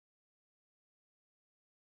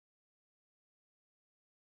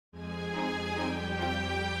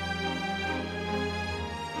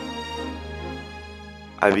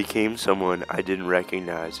I became someone I didn't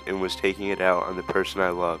recognize and was taking it out on the person I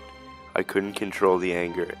loved. I couldn't control the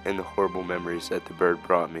anger and the horrible memories that the bird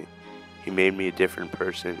brought me. He made me a different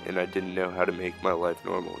person, and I didn't know how to make my life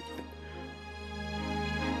normal again.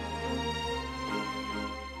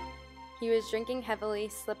 He was drinking heavily,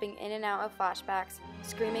 slipping in and out of flashbacks,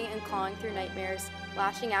 screaming and clawing through nightmares,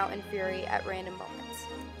 lashing out in fury at random moments.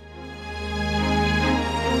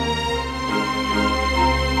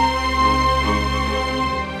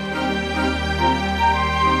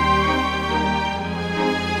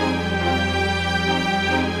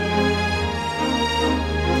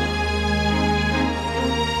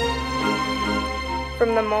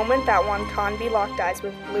 From the moment that Wantanbi locked eyes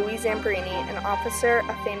with Louis Zamperini, an officer,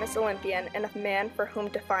 a famous Olympian, and a man for whom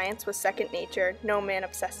defiance was second nature, no man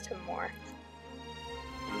obsessed him more.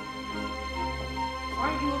 Why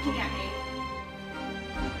aren't you looking at me?